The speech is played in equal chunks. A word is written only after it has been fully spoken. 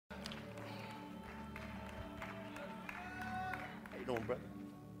doing, brother?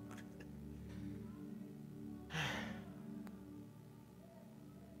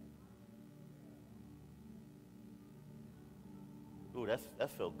 Ooh,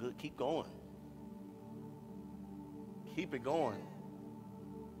 that felt good. Keep going. Keep it going.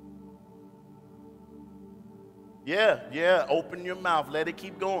 Yeah. Open your mouth. Let it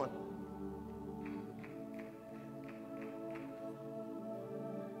keep going.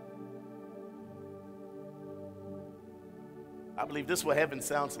 I believe this is what heaven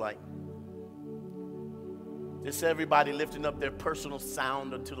sounds like. Just everybody lifting up their personal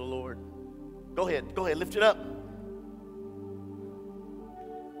sound unto the Lord. Go ahead, lift it up.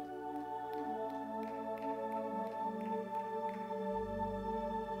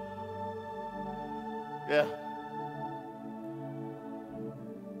 Yeah.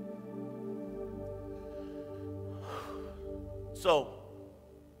 So,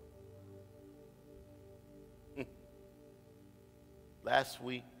 last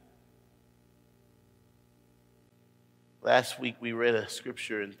week we read a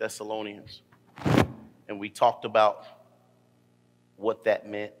scripture in Thessalonians, and we talked about what that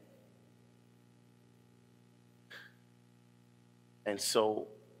meant. And so,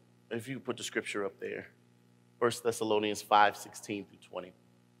 if you put the scripture up there, 1 Thessalonians 5:16 through 20.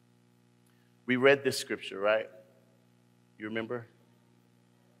 We read this scripture, right? You remember?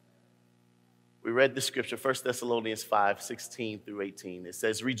 We read the scripture, 1 Thessalonians 5:16 through 18. It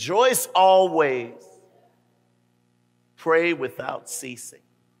says, rejoice always, pray without ceasing,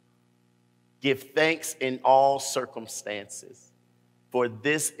 give thanks in all circumstances, for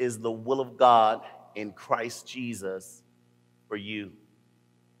this is the will of God in Christ Jesus for you.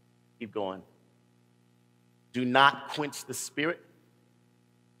 Keep going. Do not quench the spirit.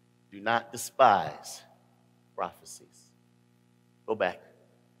 Do not despise prophecies. Go back.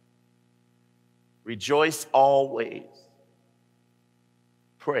 Rejoice always.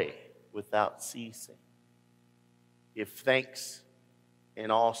 Pray without ceasing. Give thanks in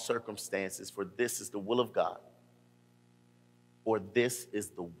all circumstances, for this is the will of God. For this is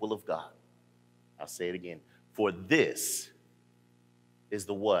the will of God. I'll say it again. For this is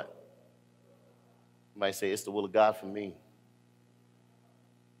the what? You might say, it's the will of God for me.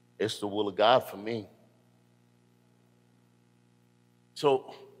 It's the will of God for me.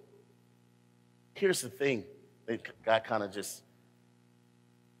 So, here's the thing. God kind of just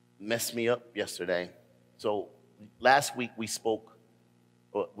messed me up yesterday. So, last week we spoke,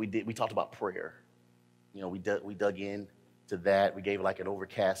 we talked about prayer. You know, we dug in to that. We gave like an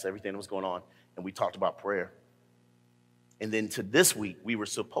overcast, everything that was going on, and we talked about prayer. And then to this week, we were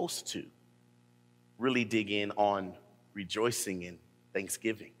supposed to really dig in on rejoicing and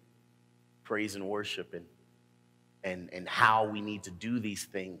thanksgiving, praise and worship, and how we need to do these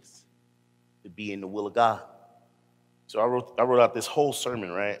things to be in the will of God. So I wrote out this whole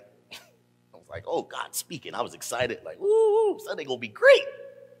sermon, right? I was like, oh, God's speaking. I was excited, like, woo, Sunday gonna be great.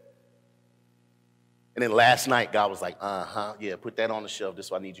 And then last night, God was like, yeah, put that on the shelf. This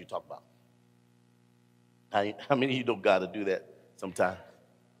is what I need you to talk about. How many of you know God to do that sometimes?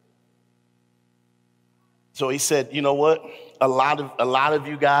 So he said, you know what? A lot of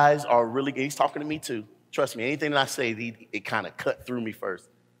you guys are really, he's talking to me too. Trust me, anything that I say, it kind of cut through me first.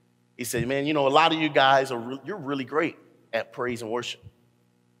 He said, man, you know, a lot of you guys, you're really great at praise and worship.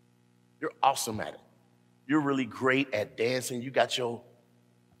 You're awesome at it. You're really great at dancing. You got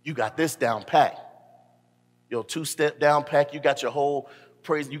this down pat. Your two-step down pat. You got your whole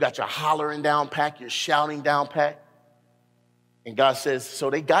praise. You got your hollering down pat. Your shouting down pat. And God says, so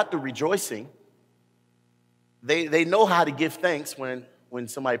they got the rejoicing. They know how to give thanks when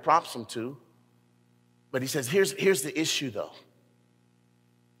somebody prompts them to. But he says, here's the issue, though.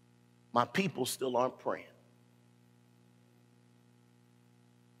 My people still aren't praying.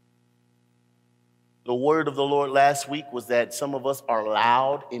 The word of the Lord last week was that some of us are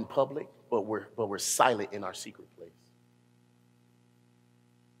loud in public, but we're silent in our secret place.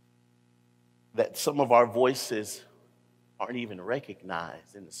 That some of our voices aren't even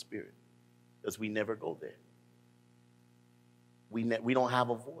recognized in the spirit because we never go there. We don't have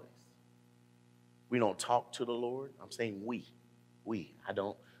a voice. We don't talk to the Lord. I'm saying we. We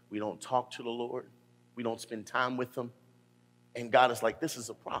don't talk to the Lord. We don't spend time with him. And God is like, this is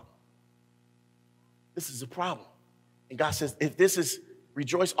a problem. This is a problem. And God says, if this is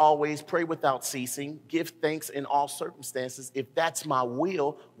rejoice always, pray without ceasing, give thanks in all circumstances, if that's my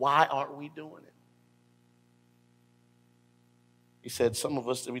will, why aren't we doing it? He said, some of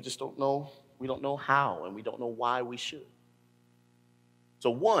us, we just don't know. We don't know how, and we don't know why we should. So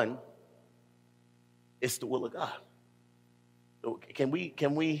one, it's the will of God. So can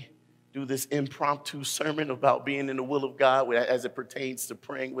we do this impromptu sermon about being in the will of God as it pertains to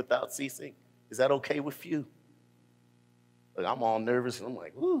praying without ceasing. Is that okay with you? Look, I'm all nervous, and I'm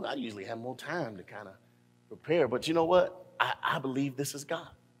like, ooh, I usually have more time to kind of prepare. But you know what? I believe this is God.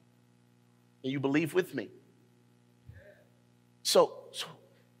 And you believe with me. So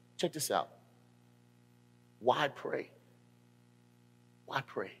check this out. Why pray? Why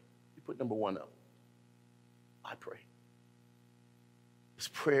pray? You put number 1 up. Why pray? Because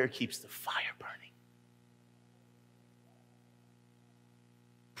prayer keeps the fire burning.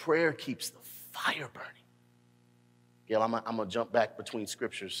 Prayer keeps the fire burning. Yeah, I'm going to jump back between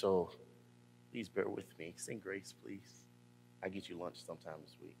scriptures, so please bear with me. Sing grace, please. I get you lunch sometime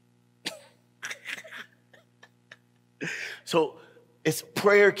this week. So it's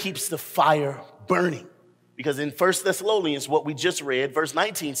prayer keeps the fire burning. Because in 1 Thessalonians, what we just read, verse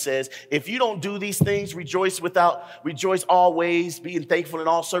 19 says, if you don't do these things, rejoice always, being thankful in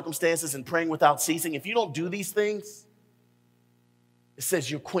all circumstances and praying without ceasing. If you don't do these things, it says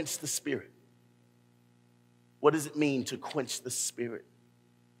you'll quench the spirit. What does it mean to quench the spirit?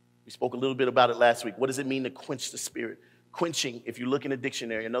 We spoke a little bit about it last week. What does it mean to quench the spirit? Quenching, if you look in a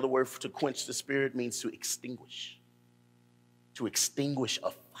dictionary, another word to quench the spirit means to extinguish. To extinguish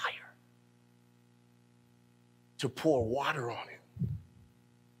a fire. To pour water on it.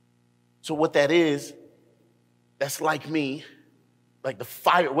 So what that is, that's like me, like the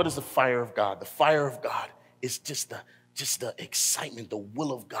fire. What is the fire of God? The fire of God is just the excitement, the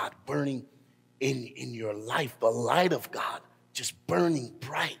will of God burning in your life, the light of God just burning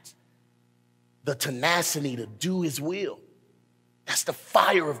bright, the tenacity to do his will. That's the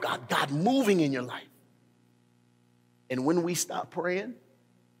fire of God, God moving in your life. And when we stop praying,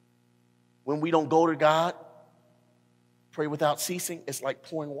 when we don't go to God, pray without ceasing, it's like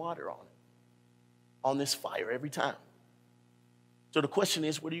pouring water on this fire every time. So the question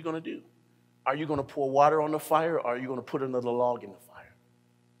is, what are you going to do? Are you going to pour water on the fire, or are you going to put another log in the fire?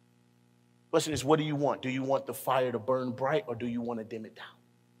 The question is, what do you want? Do you want the fire to burn bright, or do you want to dim it down?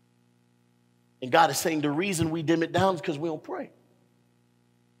 And God is saying the reason we dim it down is because we don't pray.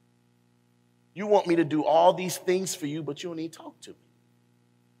 You want me to do all these things for you, but you don't even talk to me.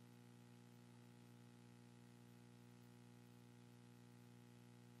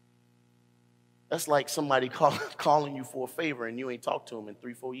 That's like somebody calling you for a favor and you ain't talked to them in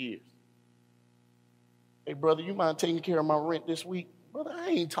 3-4 years. Hey, brother, you mind taking care of my rent this week? Brother, I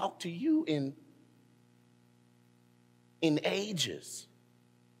ain't talked to you in ages.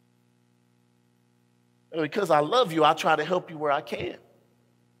 Because I love you, I try to help you where I can.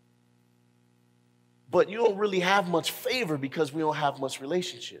 But you don't really have much favor because we don't have much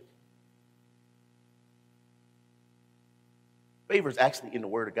relationship. Favor is actually in the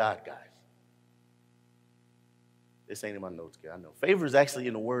Word of God, guys. This ain't in my notes, guys. I know. Favor is actually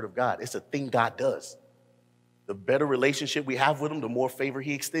in the Word of God. It's a thing God does. The better relationship we have with him, the more favor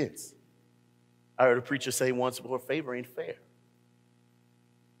he extends. I heard a preacher say once before, favor ain't fair.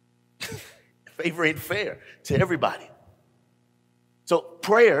 Favor ain't fair to everybody. So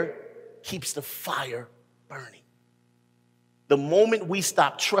prayer keeps the fire burning. The moment we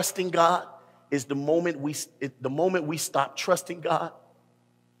stop trusting God is the moment we stop trusting God.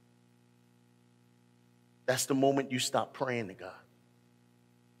 That's the moment you stop praying to God.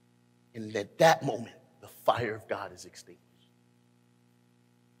 And at that moment, the fire of God is extinguished.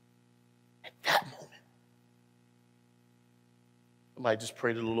 At that moment. Somebody just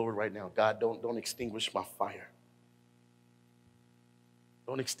pray to the Lord right now. God, don't extinguish my fire.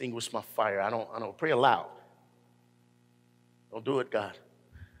 Don't extinguish my fire. I don't pray aloud. Don't do it, God.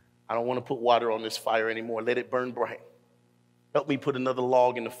 I don't want to put water on this fire anymore. Let it burn bright. Help me put another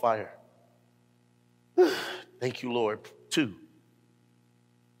log in the fire. Thank you, Lord. 2.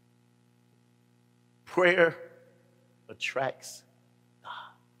 Prayer attracts God.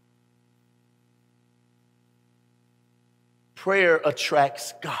 Prayer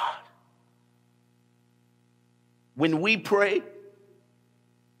attracts God. When we pray,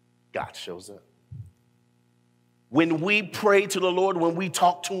 God shows up. When we pray to the Lord, when we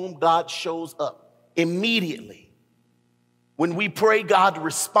talk to him, God shows up immediately. When we pray, God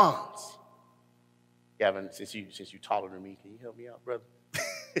responds. Gavin, since you're taller than me, can you help me out, brother?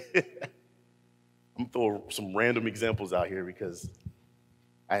 I'm throwing some random examples out here because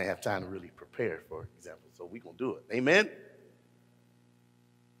I didn't have time to really prepare for examples. So we're going to do it. Amen?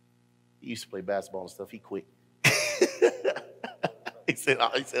 He used to play basketball and stuff. He quit. He said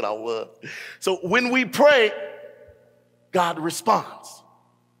I was. So when we pray, God responds.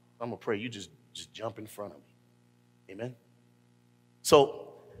 I'm going to pray. You just jump in front of me. Amen?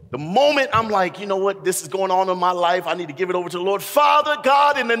 So the moment I'm like, you know what, this is going on in my life, I need to give it over to the Lord. Father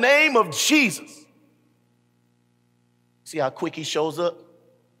God, in the name of Jesus. See how quick he shows up?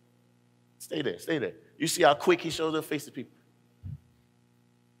 Stay there, stay there. You see how quick he shows up face to people?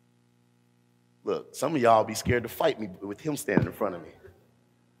 Look, some of y'all be scared to fight me with him standing in front of me.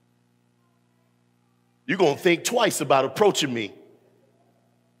 You're going to think twice about approaching me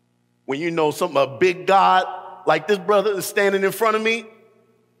when you know a big God like this brother is standing in front of me.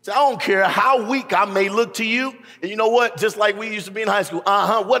 So I don't care how weak I may look to you. And you know what? Just like we used to be in high school,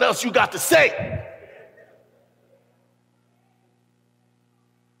 what else you got to say?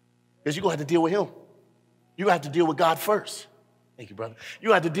 Because you're going to have to deal with him. You have to deal with God first. Thank you, brother.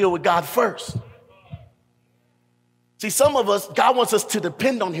 You have to deal with God first. See, some of us, God wants us to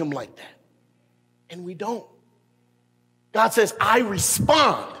depend on him like that. And we don't. God says, I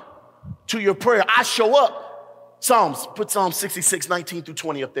respond to your prayer. I show up. Psalms, put Psalm 66, 19 through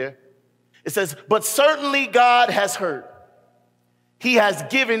 20 up there. It says, but certainly God has heard. He has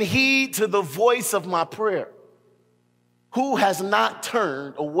given heed to the voice of my prayer. Who has not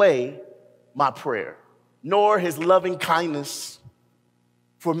turned away my prayer, nor his loving kindness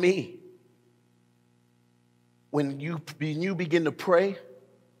for me? When you begin to pray,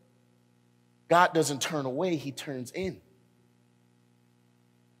 God doesn't turn away, he turns in.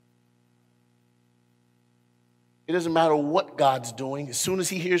 It doesn't matter what God's doing. As soon as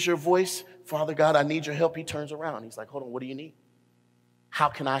he hears your voice, Father God, I need your help, he turns around. He's like, hold on, what do you need? How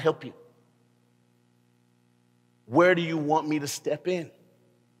can I help you? Where do you want me to step in?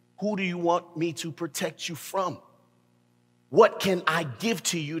 Who do you want me to protect you from? What can I give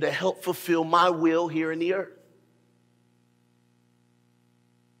to you to help fulfill my will here in the earth?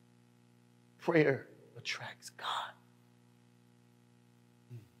 Prayer attracts God.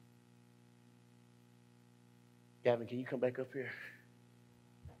 Gavin, can you come back up here?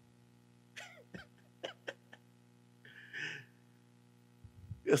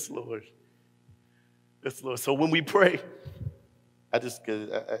 Yes, Lord. Yes, Lord. So when we pray,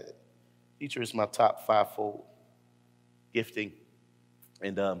 teacher is my top fivefold gifting,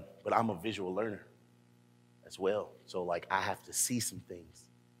 and but I'm a visual learner as well. So like I have to see some things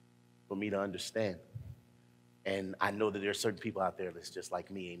for me to understand. And I know that there are certain people out there that's just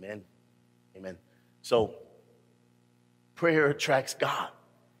like me. Amen. Amen. So prayer attracts God.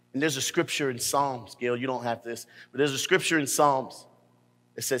 And there's a scripture in Psalms, Gail, you don't have this, but there's a scripture in Psalms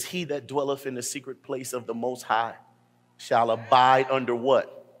that says, he that dwelleth in the secret place of the Most High shall abide under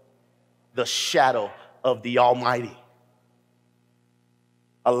what? The shadow of the Almighty.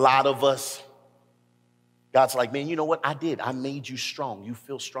 A lot of us, God's like, man, you know what? I made you strong. You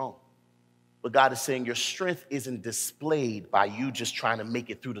feel strong. But God is saying your strength isn't displayed by you just trying to make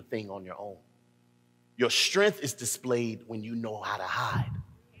it through the thing on your own. Your strength is displayed when you know how to hide.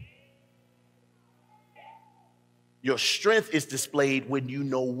 Your strength is displayed when you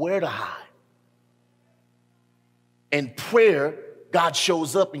know where to hide. In prayer, God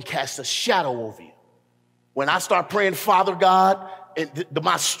shows up and casts a shadow over you. When I start praying, Father God,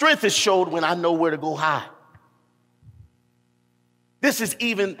 my strength is showed when I know where to go hide. This is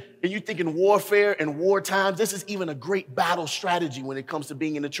even, and you think in warfare and war times, this is even a great battle strategy when it comes to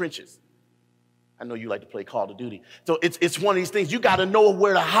being in the trenches. I know you like to play Call of Duty. So it's one of these things. You got to know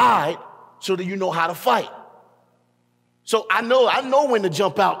where to hide so that you know how to fight. So I know when to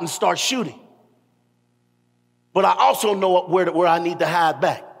jump out and start shooting. But I also know where I need to hide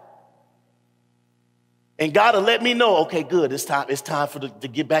back. And God will let me know, okay, good, it's time to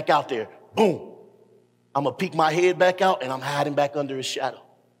get back out there. Boom. I'm going to peek my head back out, and I'm hiding back under his shadow.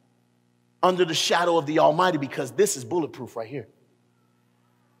 Under the shadow of the Almighty, because this is bulletproof right here.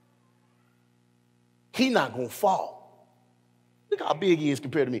 He's not going to fall. Look how big he is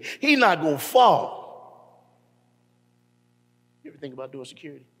compared to me. He's not going to fall. You ever think about doing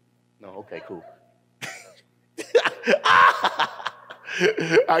security? No, okay, cool.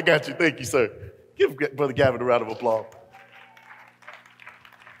 I got you. Thank you, sir. Give Brother Gavin a round of applause.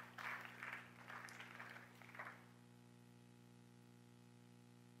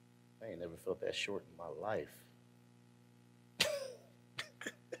 I ain't never felt that short in my life.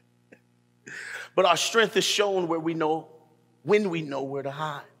 But our strength is shown when we know where to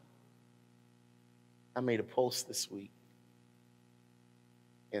hide. I made a post this week,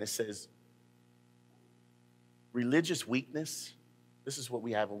 and it says, religious weakness. This is what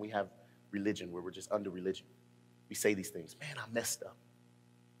we have when we have religion, where we're just under religion. We say these things, man, I messed up.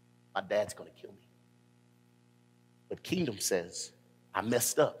 My dad's going to kill me. But kingdom says, I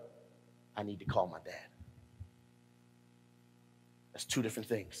messed up. I need to call my dad. That's two different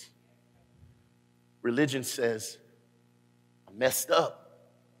things. Religion says, I messed up.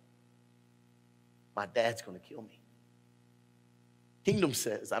 my dad's going to kill me. Kingdom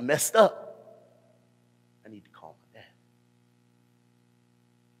says, I messed up. I need to call my dad.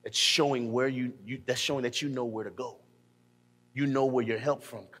 It's showing where that's showing that you know where to go. You know where your help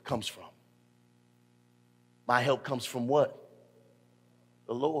comes from. My help comes from what?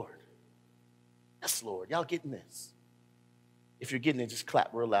 The Lord. Yes, Lord. Y'all getting this? If you're getting it, just clap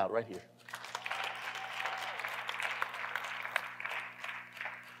real loud right here.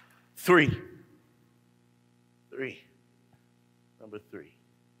 3. Number 3.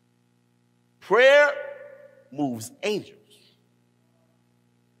 Prayer moves angels.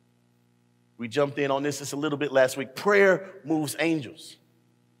 We jumped in on this just a little bit last week. Prayer moves angels.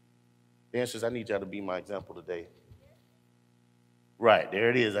 The answer is, I need y'all to be my example today. Right, there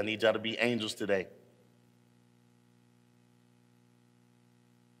it is. I need y'all to be angels today.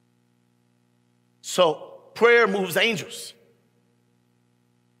 So, prayer moves angels.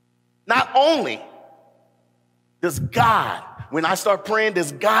 Not only does God, when I start praying,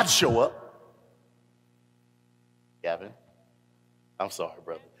 does God show up? Gavin, I'm sorry,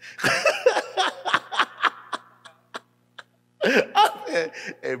 brother. Hey,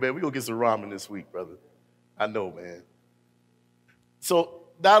 man, we're going to get some ramen this week, brother. I know, man. So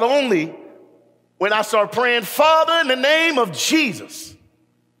not only when I start praying, Father, in the name of Jesus,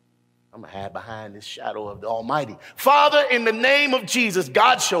 I'm going to hide behind this shadow of the Almighty. Father, in the name of Jesus,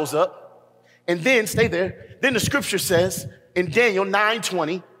 God shows up. And then, stay there, then the scripture says in Daniel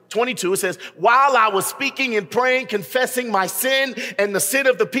 9:22, it says, while I was speaking and praying, confessing my sin and the sin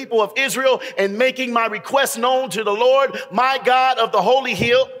of the people of Israel and making my request known to the Lord, my God of the holy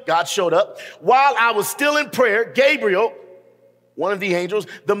hill, God showed up. While I was still in prayer, Gabriel, one of the angels,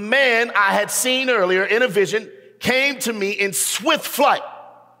 the man I had seen earlier in a vision, came to me in swift flight.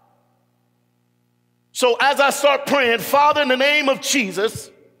 So as I start praying, Father, in the name of Jesus,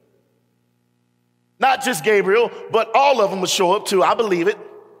 not just Gabriel, but all of them will show up too. I believe it.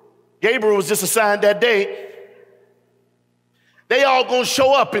 Gabriel was just assigned that day. They all gonna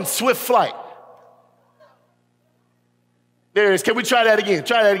show up in swift flight. There it is. Can we try that again?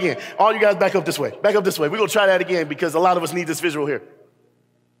 Try that again. All you guys back up this way. Back up this way. We're gonna try that again because a lot of us need this visual here.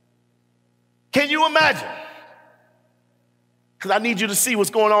 Can you imagine? Because I need you to see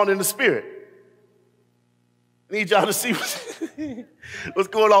what's going on in the spirit. I need y'all to see what's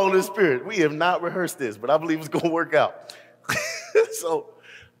going on in the spirit. We have not rehearsed this, but I believe it's going to work out. So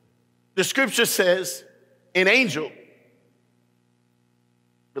the scripture says an angel,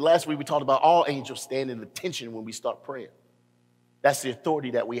 but last week we talked about all angels stand in attention when we start praying. That's the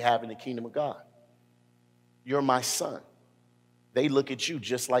authority that we have in the kingdom of God. You're my son. They look at you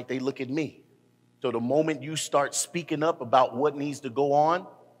just like they look at me. So the moment you start speaking up about what needs to go on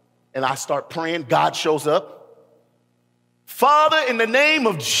and I start praying, God shows up. Father, in the name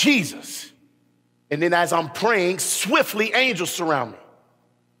of Jesus. And then as I'm praying, swiftly angels surround me.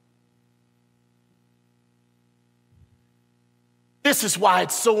 This is why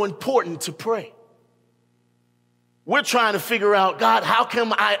it's so important to pray. We're trying to figure out, God, how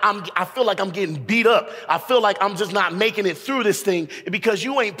come I feel like I'm getting beat up? I feel like I'm just not making it through this thing because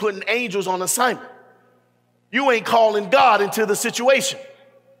you ain't putting angels on assignment. You ain't calling God into the situation.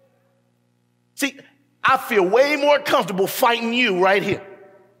 See, I feel way more comfortable fighting you right here.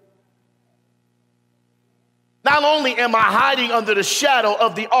 Not only am I hiding under the shadow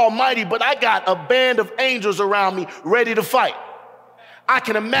of the Almighty, but I got a band of angels around me ready to fight. I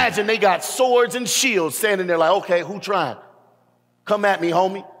can imagine they got swords and shields standing there like, okay, who trying? Come at me,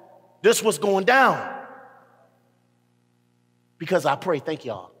 homie. This what's going down. Because I pray. Thank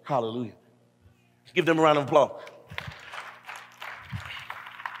y'all. Hallelujah. Give them a round of applause.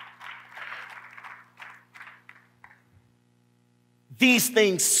 These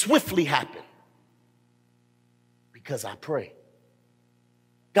things swiftly happen because I pray.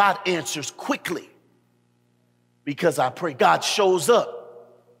 God answers quickly because I pray. God shows up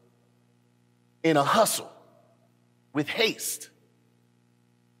in a hustle with haste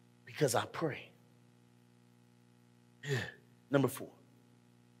because I pray. Number 4.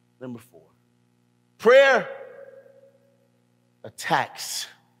 Prayer attacks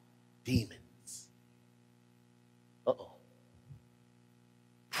demons.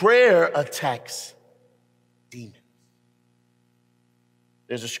 Prayer attacks demons.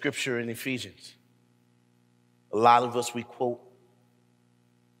 There's a scripture in Ephesians. A lot of us, we quote.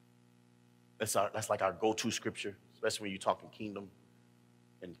 That's like our go-to scripture, especially when you're talking kingdom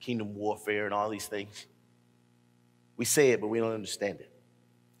and kingdom warfare and all these things. We say it, but we don't understand it.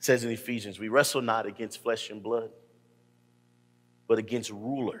 It says in Ephesians, we wrestle not against flesh and blood, but against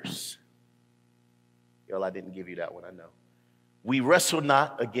rulers. Y'all, I didn't give you that one, I know. We wrestle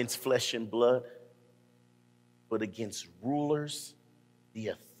not against flesh and blood, but against rulers, the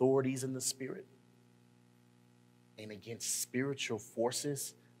authorities in the spirit, and against spiritual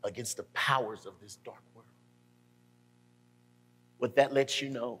forces, against the powers of this dark world. What that lets you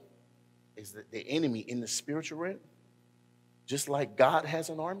know is that the enemy in the spiritual realm, just like God has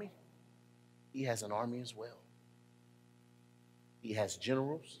an army, he has an army as well. He has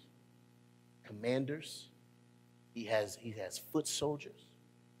generals, commanders, he has foot soldiers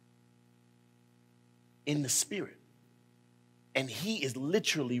in the spirit. And he is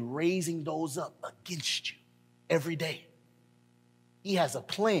literally raising those up against you every day. He has a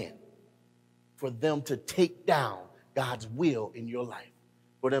plan for them to take down God's will in your life,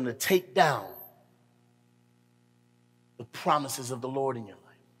 for them to take down the promises of the Lord in your life.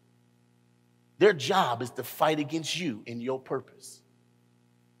 Their job is to fight against you in your purpose.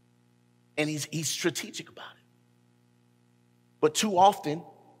 And he's strategic about it. But too often,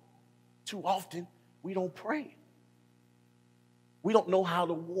 we don't pray. We don't know how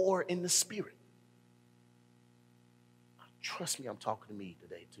to war in the spirit. Trust me, I'm talking to me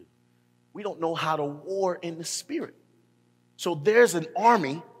today too. We don't know how to war in the spirit. So there's an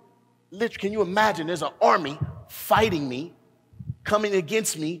army, can you imagine there's an army fighting me, coming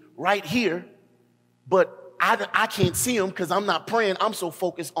against me right here, but I can't see them because I'm not praying. I'm so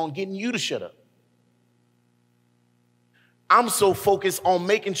focused on getting you to shut up. I'm so focused on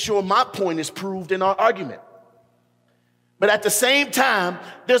making sure my point is proved in our argument. But at the same time,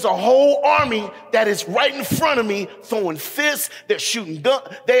 there's a whole army that is right in front of me, throwing fists, they're shooting guns.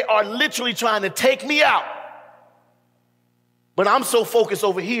 They are literally trying to take me out. But I'm so focused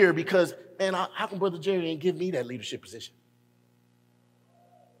over here because, man, how come Brother Jerry didn't give me that leadership position?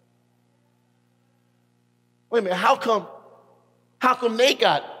 Wait a minute, how come they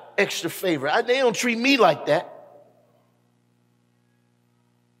got extra favor? They don't treat me like that.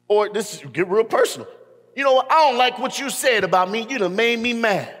 Or get real personal. You know what? I don't like what you said about me. You done made me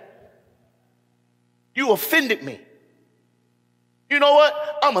mad. You offended me. You know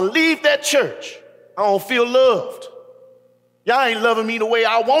what? I'm going to leave that church. I don't feel loved. Y'all ain't loving me the way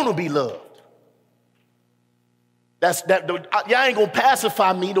I want to be loved. Y'all ain't going to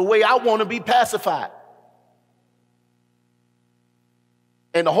pacify me the way I want to be pacified.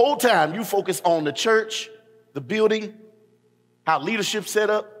 And the whole time you focus on the church, the building, how leadership's set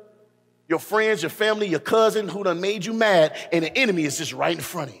up, your friends, your family, your cousin who done made you mad, and the enemy is just right in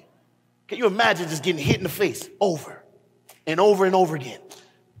front of you. Can you imagine just getting hit in the face over and over and over again?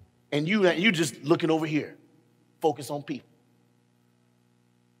 And you just looking over here, focus on people.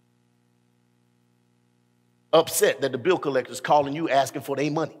 Upset that the bill collector's calling you asking for their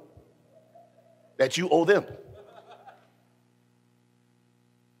money that you owe them.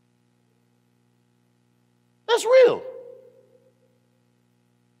 That's real.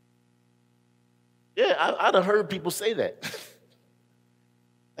 Yeah, I'd have heard people say that.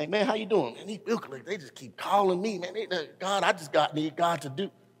 Like, man, how you doing? Man, these bill collectors, they just keep calling me, man. God, I just need God to do.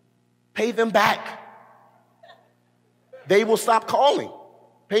 Pay them back. They will stop calling.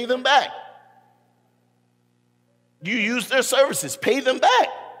 Pay them back. You use their services. Pay them back.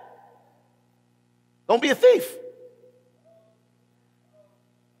 Don't be a thief.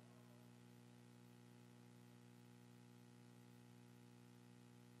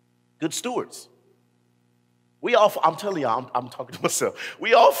 Good stewards. I'm telling y'all, I'm talking to myself.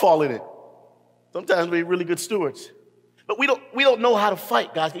 We all fall in it. Sometimes we're really good stewards. But we don't know how to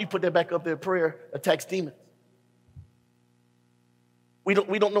fight, guys. Can you put that back up there? Prayer attacks demons. We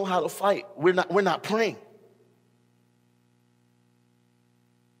don't know how to fight. We're not praying.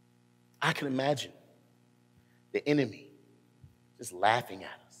 I can imagine the enemy just laughing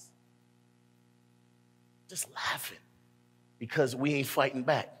at us. Just laughing because we ain't fighting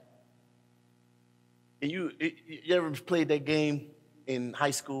back. And you ever played that game in high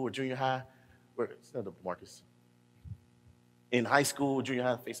school or junior high? Stand up, Marcus. In high school or junior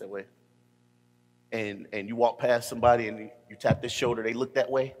high, face that way. And you walk past somebody and you tap their shoulder, they look that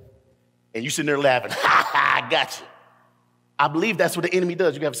way, and you sitting there laughing. Ha ha, I got you. I believe that's what the enemy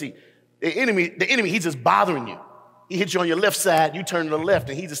does. You got to see. The enemy, he's just bothering you. He hits you on your left side, you turn to the left,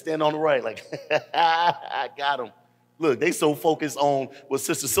 and he just stand on the right like, I got him. Look, they so focused on what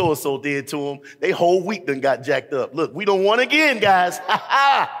Sister So-and-so did to them, they whole week done got jacked up. Look, we don't want again, guys. Ha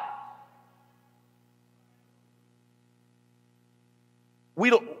ha.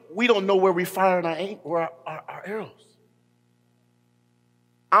 We don't know where we firing our arrows.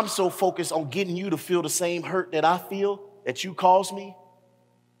 I'm so focused on getting you to feel the same hurt that I feel, that you caused me,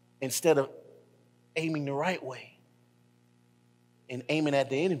 instead of aiming the right way and aiming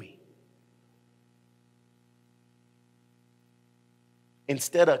at the enemy.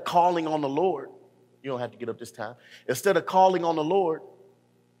 Instead of calling on the Lord You don't have to get up this time. Instead of calling on the Lord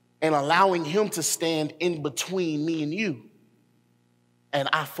and allowing him to stand in between me and you, and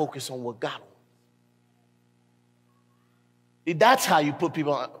I focus on what God wants. See, that's how you put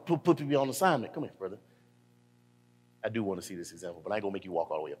people on assignment. Come here, brother. I do want to see this example, but I ain't going to make you walk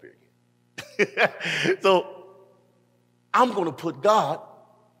all the way up here again. So I'm going to put God.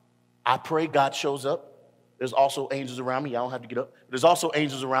 I pray God shows up. There's also angels around me. I don't have to get up. There's also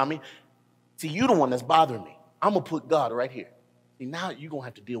angels around me. See, you're the one that's bothering me. I'm going to put God right here. See, now you're going to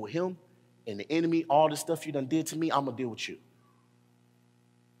have to deal with him and the enemy, all the stuff you done did to me. I'm going to deal with you.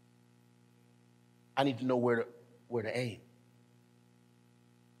 I need to know where to aim.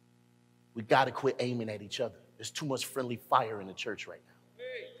 We got to quit aiming at each other. There's too much friendly fire in the church right now.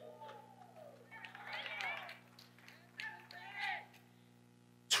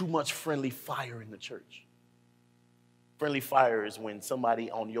 Too much friendly fire in the church. Friendly fire is when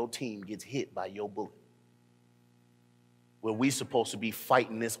somebody on your team gets hit by your bullet. Where we supposed to be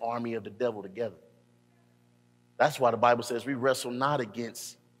fighting this army of the devil together. That's why the Bible says we wrestle not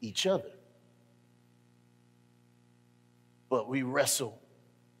against each other, but we wrestle.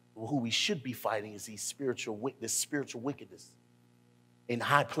 Who we should be fighting is this spiritual wickedness in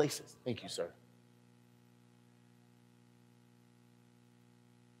high places. Thank you, sir.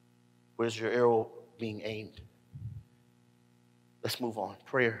 Where's your arrow being aimed? Let's move on.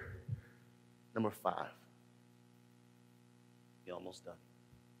 Prayer number 5. You're almost done.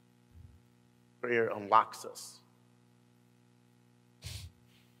 Prayer unlocks us.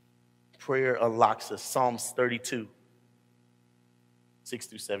 Prayer unlocks us. Psalms 32. 6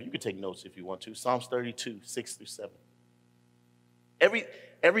 through 7. You can take notes if you want to. Psalms 32, 6 through 7.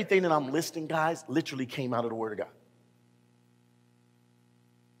 Everything that I'm listing, guys, literally came out of the Word of God.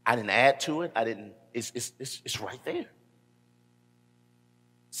 I didn't add to it. It's right there.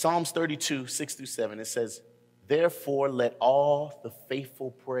 Psalms 32, 6 through 7. It says, therefore let all the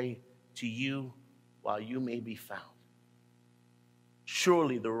faithful pray to you while you may be found.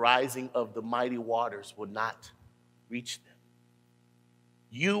 Surely the rising of the mighty waters will not reach them.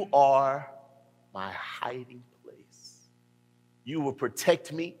 You are my hiding place. You will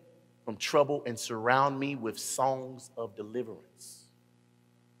protect me from trouble and surround me with songs of deliverance.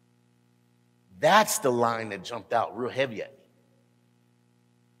 That's the line that jumped out real heavy at me.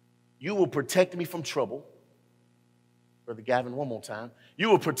 You will protect me from trouble. Brother Gavin, one more time. You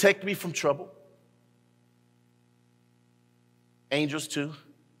will protect me from trouble. Angels too.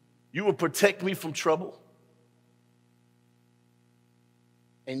 You will protect me from trouble.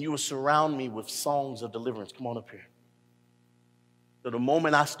 And you will surround me with songs of deliverance. Come on up here. So the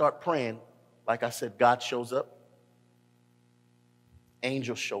moment I start praying, like I said, God shows up.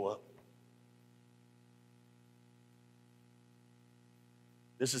 Angels show up.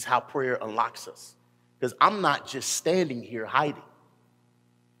 This is how prayer unlocks us. Because I'm not just standing here hiding.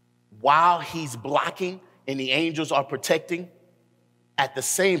 While he's blocking and the angels are protecting, at the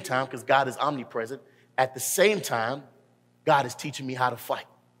same time, because God is omnipresent, at the same time, God is teaching me how to fight.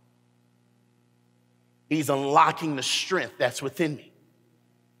 He's unlocking the strength that's within me.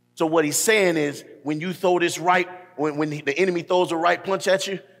 So what he's saying is, when you throw this right, when the enemy throws a right punch at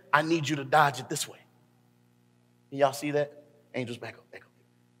you, I need you to dodge it this way. Can y'all see that? Angels, back up, back up.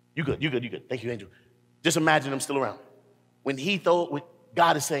 You good. Thank you, angel. Just imagine them still around. When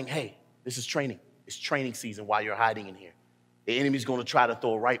God is saying, hey, this is training. It's training season while you're hiding in here. The enemy's going to try to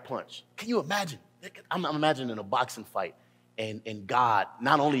throw a right punch. Can you imagine? I'm imagining a boxing fight. And God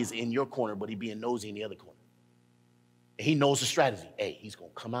not only is in your corner, but he being nosy in the other corner. And he knows the strategy. Hey, he's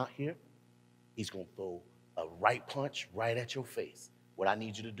going to come out here. He's going to throw a right punch right at your face. What I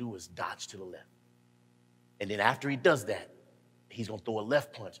need you to do is dodge to the left. And then after he does that, he's going to throw a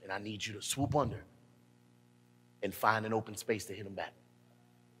left punch, and I need you to swoop under and find an open space to hit him back.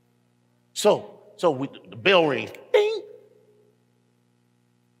 So the bell rings. Ding!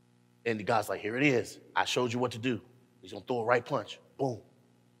 And the guy's like, here it is. I showed you what to do. He's going to throw a right punch. Boom.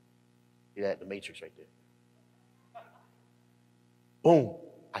 See that? The Matrix right there. Boom.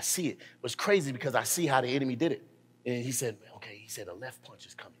 I see it. But it's crazy because I see how the enemy did it. And he said, okay, a left punch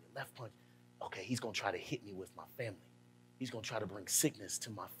is coming. The left punch. Okay, he's going to try to hit me with my family. He's going to try to bring sickness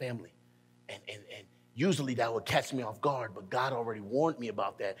to my family. And usually that would catch me off guard, but God already warned me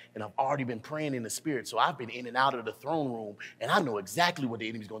about that, and I've already been praying in the spirit. So I've been in and out of the throne room, and I know exactly what the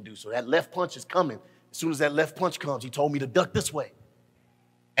enemy's going to do. So that left punch is coming. As soon as that left punch comes, he told me to duck this way.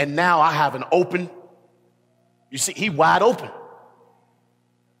 And now I have an open, you see, he wide open.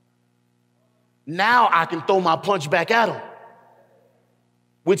 Now I can throw my punch back at him,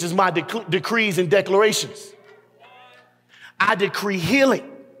 which is my decrees and declarations. I decree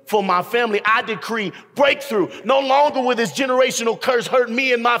healing for my family. I decree breakthrough. No longer will this generational curse hurt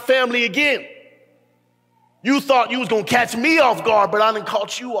me and my family again. You thought you was going to catch me off guard, but I done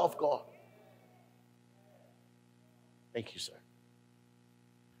caught you off guard. Thank you, sir.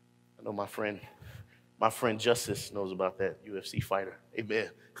 I know my friend Justice knows about that, UFC fighter. Amen.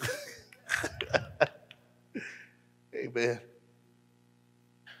 Amen.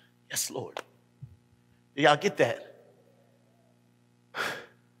 Yes, Lord. Do y'all get that?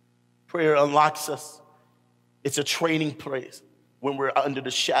 Prayer unlocks us. It's a training place when we're under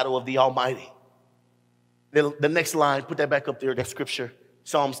the shadow of the Almighty. The next line, put that back up there, that scripture,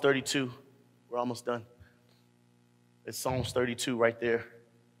 Psalms 32. We're almost done. It's Psalms 32 right there.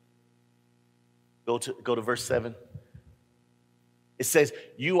 Go to verse 7. It says,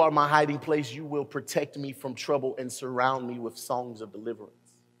 you are my hiding place. You will protect me from trouble and surround me with songs of deliverance.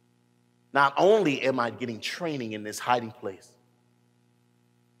 Not only am I getting training in this hiding place,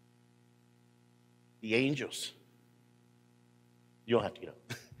 the angels, you don't have to get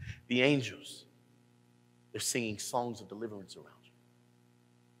up. The angels, they're singing songs of deliverance around you.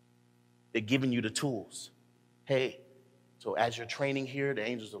 They're giving you the tools. Hey, so as you're training here, the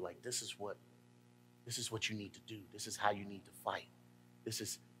angels are like, this is what you need to do. This is how you need to fight.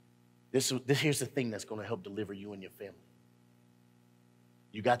 Here's the thing that's going to help deliver you and your family.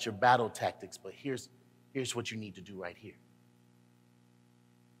 You got your battle tactics, but here's what you need to do right here.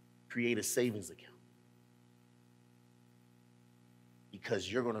 Create a savings account.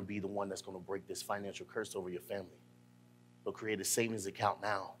 Because you're going to be the one that's going to break this financial curse over your family. So create a savings account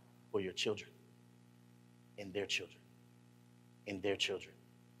now for your children and their children and their children.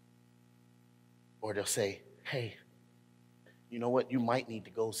 Or they'll say, hey, you know what? You might need to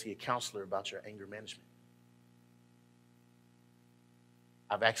go see a counselor about your anger management.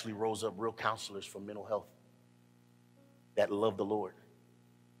 I've actually rose up real counselors for mental health that love the Lord.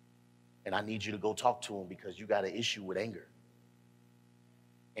 And I need you to go talk to them because you got an issue with anger.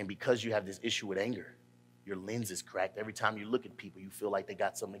 And because you have this issue with anger, your lens is cracked. Every time you look at people, you feel like they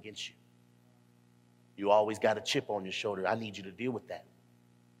got something against you. You always got a chip on your shoulder. I need you to deal with that.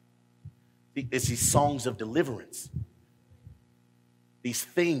 It's these songs of deliverance. These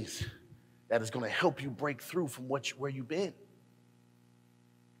things that is going to help you break through from where you've been.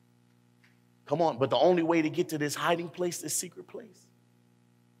 Come on, but the only way to get to this hiding place, this secret place,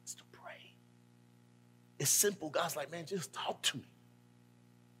 is to pray. It's simple. God's like, man, just talk to me.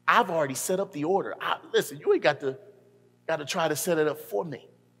 I've already set up the order. Listen, you ain't got to try to set it up for me.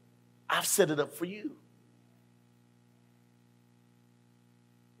 I've set it up for you.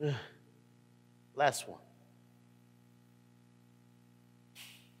 Last one.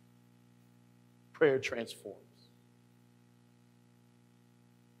 Prayer transforms.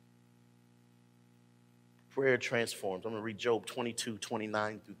 Prayer transforms. I'm going to read Job 22,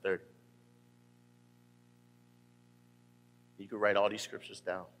 29 through 30. You can write all these scriptures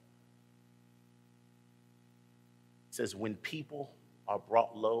down. It says, when people are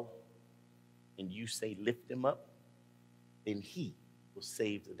brought low and you say, lift them up, then he will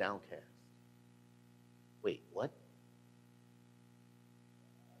save the downcast. Wait, what?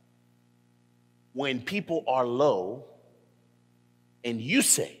 When people are low and you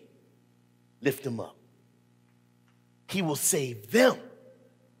say, lift them up, he will save them.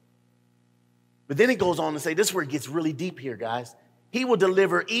 But then it goes on to say, this is where it gets really deep here, guys. He will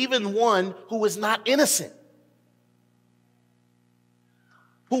deliver even one who is not innocent,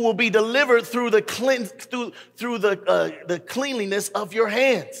 who will be delivered through the cleanliness of your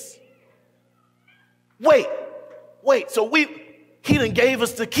hands. Wait. So he done gave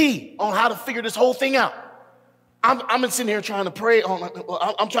us the key on how to figure this whole thing out. I'm sitting here trying to pray.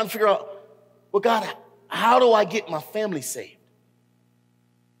 I'm trying to figure out, well, God, how do I get my family saved?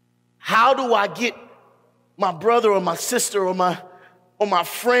 How do I get my brother or my sister or my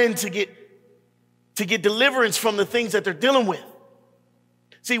friend to get deliverance from the things that they're dealing with?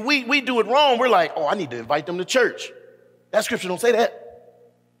 See, we do it wrong. We're like, oh, I need to invite them to church. That scripture don't say that.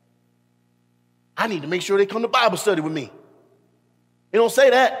 I need to make sure they come to Bible study with me. It don't say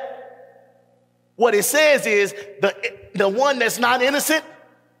that. What it says is the one that's not innocent,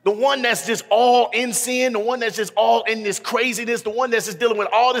 the one that's just all in sin, the one that's just all in this craziness, the one that's just dealing with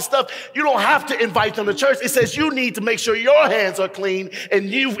all this stuff, you don't have to invite them to church. It says you need to make sure your hands are clean and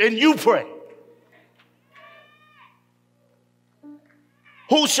you pray.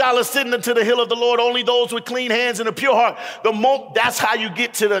 Who shall ascend unto the hill of the Lord? Only those with clean hands and a pure heart. That's how you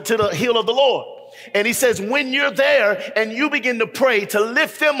get to the hill of the Lord. And he says, when you're there and you begin to pray to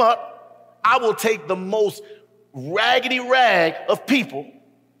lift them up, I will take the most raggedy rag of people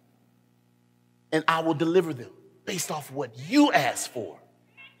and I will deliver them based off what you asked for.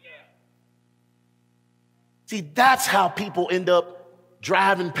 See, that's how people end up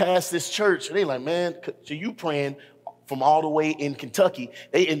driving past this church. And they like, man, so you praying from all the way in Kentucky.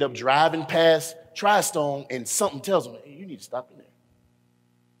 They end up driving past Tri-Stone and something tells them, hey, you need to stop in there.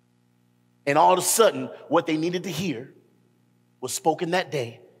 And all of a sudden, what they needed to hear was spoken that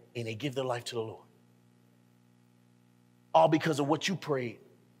day, and they give their life to the Lord. All because of what you prayed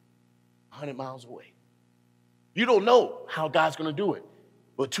 100 miles away. You don't know how God's going to do it,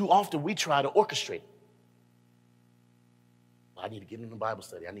 but too often we try to orchestrate it. I need to get them in Bible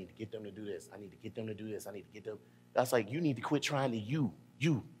study. I need to get them to do this. I need to get them to do this. I need to get them. God's like, you need to quit trying to you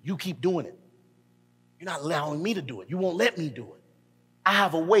keep doing it. You're not allowing me to do it. You won't let me do it. I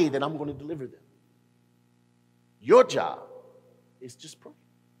have a way that I'm going to deliver them. Your job is just pray.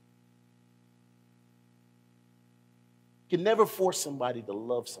 You can never force somebody to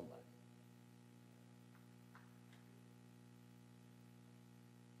love somebody.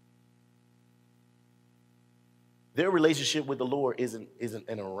 Their relationship with the Lord isn't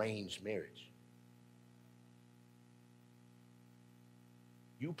an arranged marriage.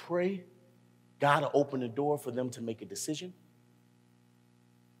 You pray, God will open the door for them to make a decision,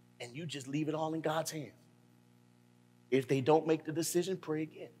 and you just leave it all in God's hands. If they don't make the decision, pray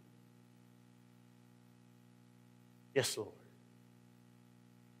again. Yes, Lord.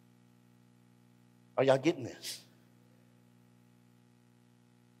 Are y'all getting this?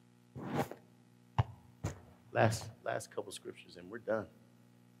 Last couple scriptures and we're done.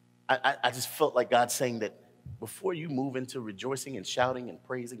 I just felt like God saying that before you move into rejoicing and shouting and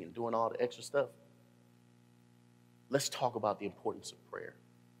praising and doing all the extra stuff, let's talk about the importance of prayer.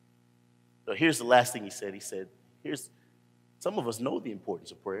 So here's the last thing he said. He said, some of us know the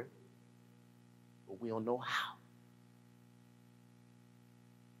importance of prayer, but we don't know how.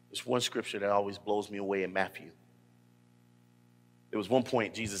 There's one scripture that always blows me away in Matthew. There was one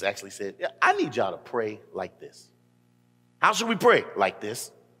point Jesus actually said, I need y'all to pray like this. How should we pray? Like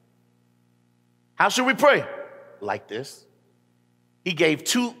this. How should we pray? Like this. He gave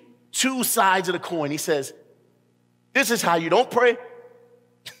two sides of the coin. He says, this is how you don't pray,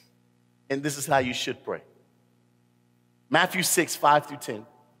 and this is how you should pray. Matthew 6, 5 through 10.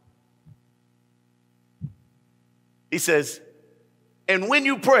 He says, and when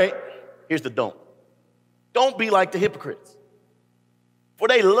you pray, here's the don't. Don't be like the hypocrites. For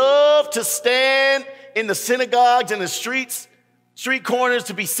they love to stand in the synagogues and the street corners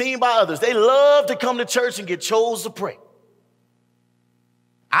to be seen by others. They love to come to church and get chose to pray.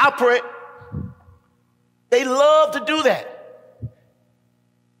 I pray. They love to do that.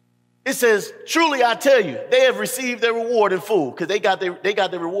 It says, truly I tell you, they have received their reward in full because they got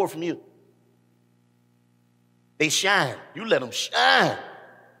their reward from you. They shine. You let them shine.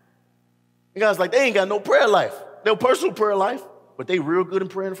 The guy's like, they ain't got no prayer life, no personal prayer life. But they real good in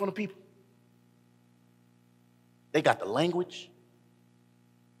praying in front of people. They got the language.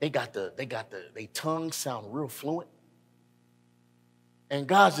 They tongues sound real fluent. And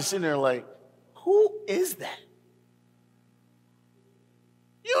God's just sitting there like, who is that?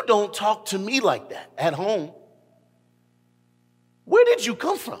 You don't talk to me like that at home. Where did you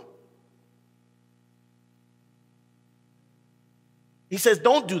come from? He says,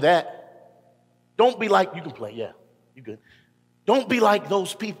 don't do that. Don't be like, you can play, yeah, you good. Don't be like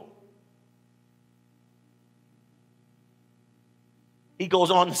those people. He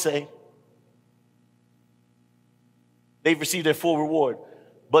goes on to say, they've received their full reward.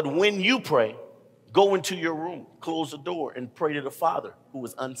 But when you pray, go into your room, close the door, and pray to the Father who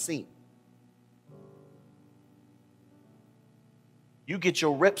is unseen. You get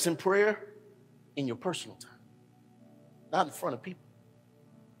your reps in prayer in your personal time, not in front of people.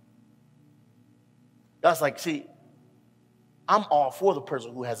 God's like, see, I'm all for the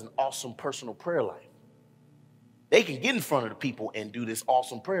person who has an awesome personal prayer life. They can get in front of the people and do this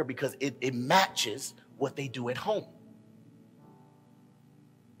awesome prayer because it matches what they do at home.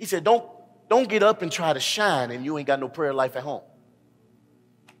 He said, don't get up and try to shine and you ain't got no prayer life at home.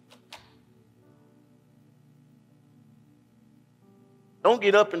 Don't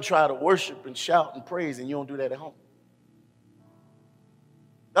get up and try to worship and shout and praise and you don't do that at home.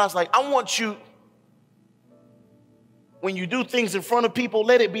 God's like, I want you, when you do things in front of people,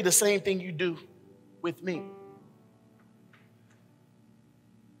 let it be the same thing you do with me.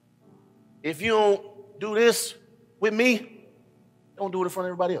 If you don't do this with me, don't do it in front of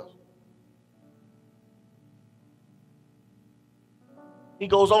everybody else. He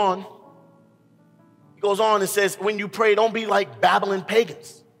goes on and says, when you pray, don't be like babbling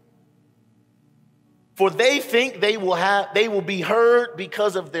pagans. For they think they will be heard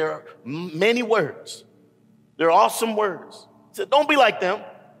because of their many words. Their awesome words. He said, don't be like them.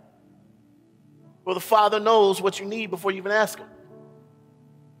 Well, the Father knows what you need before you even ask him.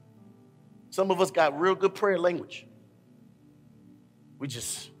 Some of us got real good prayer language. We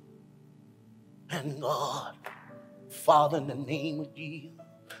just, and God, Father, in the name of Jesus,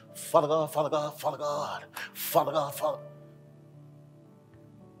 Father God, Father God, Father God, Father God, Father.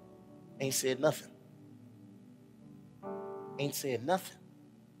 Ain't said nothing. Ain't said nothing.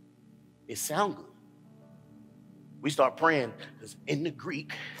 It sound good. We start praying because in the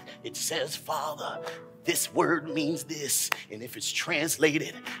Greek, it says, Father, this word means this. And if it's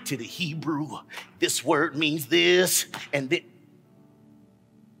translated to the Hebrew, this word means this. And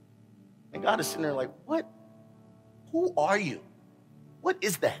God is sitting there like, what? Who are you? What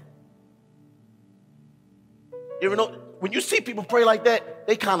is that? You ever know, when you see people pray like that,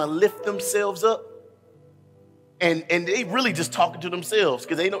 they kind of lift themselves up. And they really just talking to themselves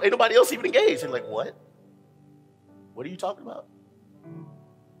because ain't nobody else even engaged. They're like, what? What are you talking about?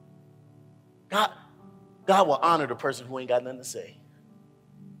 God will honor the person who ain't got nothing to say.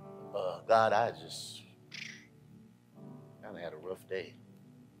 God, I just kind of had a rough day.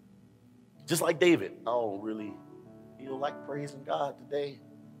 Just like David, I don't really feel like praising God today.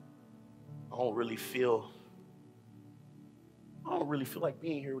 I don't really feel like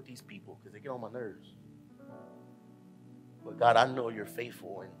being here with these people because they get on my nerves. But God, I know you're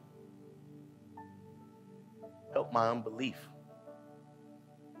faithful and help my unbelief.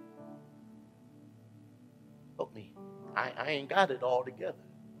 Help me. I ain't got it all together.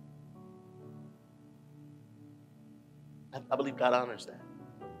 I believe God honors that.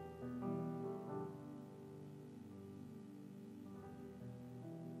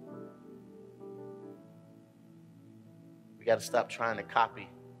 We got to stop trying to copy.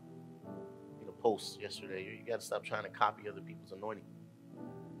 In a post yesterday, you got to stop trying to copy other people's anointing.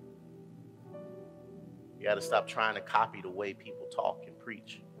 You got to stop trying to copy the way people talk and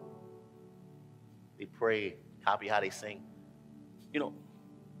preach. They pray, copy how they sing. You know,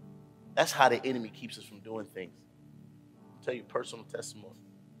 that's how the enemy keeps us from doing things. I'll tell you a personal testimony.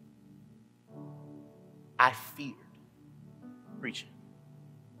 I feared preaching.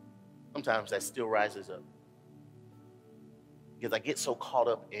 Sometimes that still rises up. Because I get so caught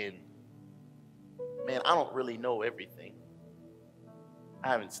up in, man, I don't really know everything. I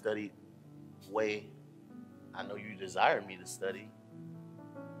haven't studied the way I know you desire me to study.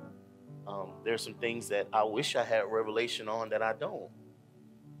 There's some things that I wish I had revelation on that I don't.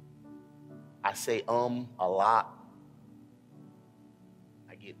 I say a lot.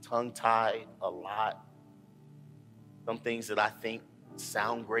 I get tongue-tied a lot. Some things that I think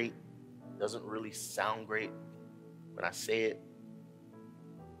sound great doesn't really sound great when I say it.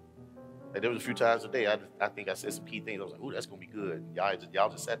 Like there was a few times today, I think I said some key things. I was like, ooh, that's going to be good. Y'all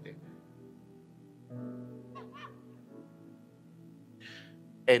just sat there.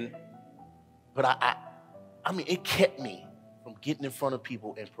 But I mean, it kept me from getting in front of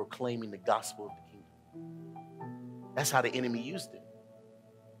people and proclaiming the gospel of the kingdom. That's how the enemy used it.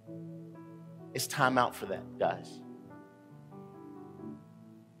 It's time out for that, guys.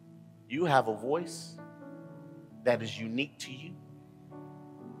 You have a voice that is unique to you.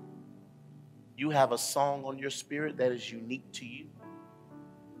 You have a song on your spirit that is unique to you.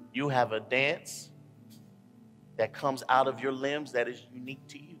 You have a dance that comes out of your limbs that is unique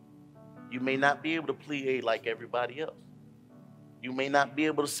to you. You may not be able to plie like everybody else. You may not be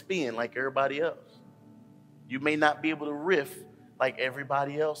able to spin like everybody else. You may not be able to riff like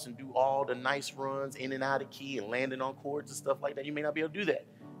everybody else and do all the nice runs in and out of key and landing on chords and stuff like that. You may not be able to do that.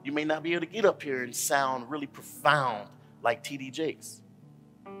 You may not be able to get up here and sound really profound like T.D. Jakes.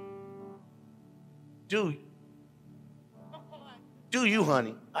 Do you,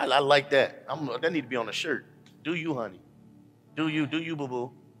 honey? I like that. That need to be on a shirt. Do you, honey? Do you,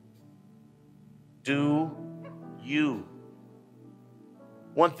 boo-boo? Do you?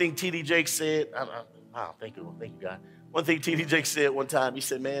 One thing T.D. Jakes said, thank you, God. One thing T.D. Jakes said one time, he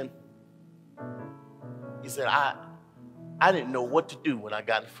said, man, he said, I didn't know what to do when I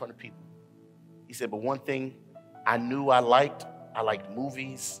got in front of people. He said, but one thing I knew I liked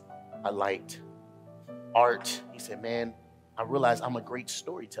movies, I liked art. He said, man, I realized I'm a great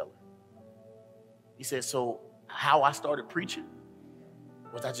storyteller. He said, so how I started preaching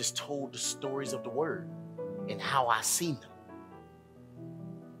was I just told the stories of the word and how I seen them.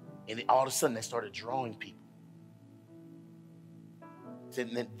 And all of a sudden, they started drawing people.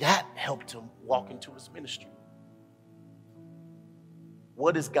 And then that helped him walk into his ministry.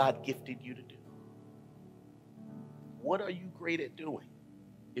 What has God gifted you to do? What are you great at doing?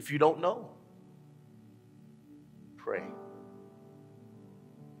 If you don't know, pray.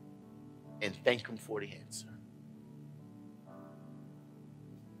 And thank him for the answer.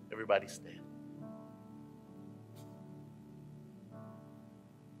 Everybody stand.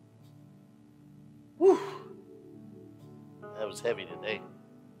 was heavy today.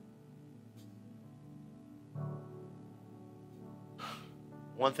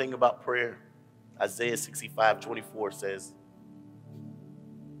 One thing about prayer, Isaiah 65:24 says,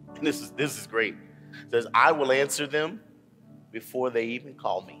 and this is great. It says, I will answer them before they even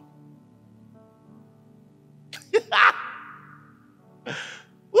call me.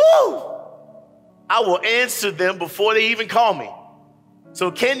 Woo! I will answer them before they even call me.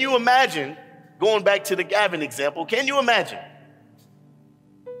 So can you imagine, going back to the Gavin example, can you imagine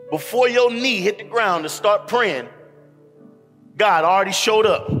before your knee hit the ground to start praying, God already showed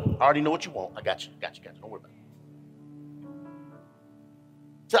up. I already know what you want. I got you. Don't worry about it.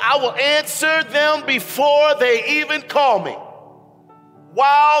 So I will answer them before they even call me.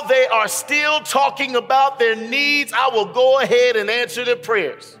 While they are still talking about their needs, I will go ahead and answer their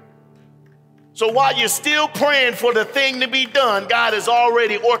prayers. So while you're still praying for the thing to be done, God is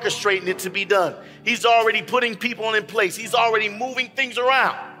already orchestrating it to be done. He's already putting people in place. He's already moving things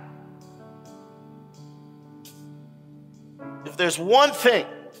around. If there's one thing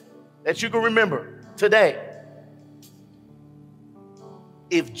that you can remember today,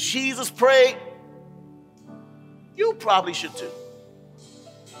 if Jesus prayed, you probably should too.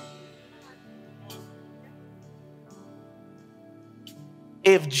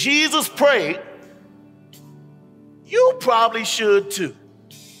 If Jesus prayed, you probably should too.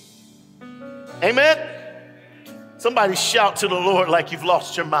 Amen? Somebody shout to the Lord like you've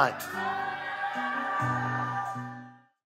lost your mind.